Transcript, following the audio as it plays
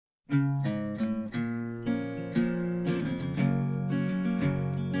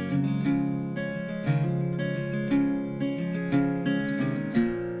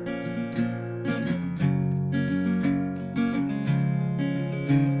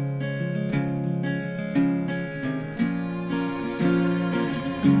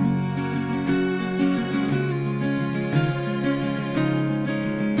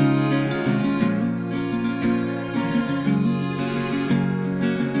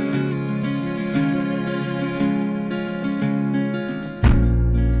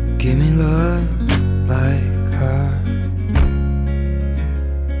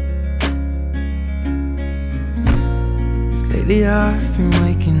I've been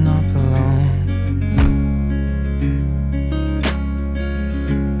waking up alone.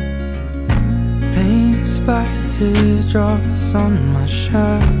 Paint splattered teardrops on my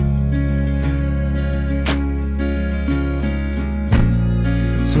shirt.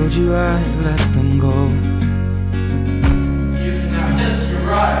 Told you I'd let them go. Now this is your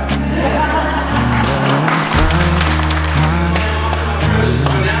ride.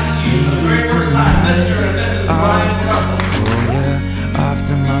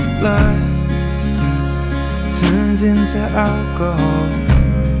 After my blood turns into alcohol,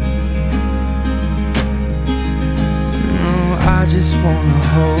 no, I just wanna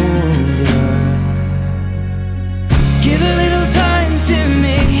hold you. Give a little time to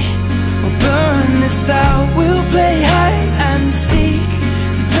me, we'll burn this out. We'll play hide and seek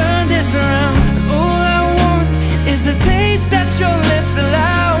to turn this around. All I want is the taste that your lips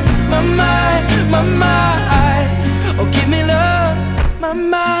allow. My mind, oh give me love. My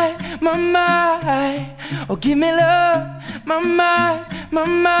mind, oh give me love. My mind,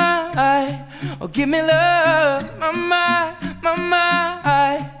 oh give me love. My mind,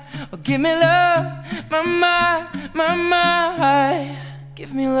 oh give me love. My mind,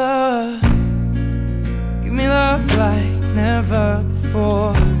 give me love. Give me love like never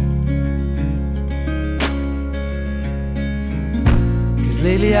before.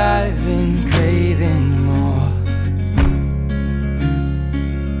 Lately I've been craving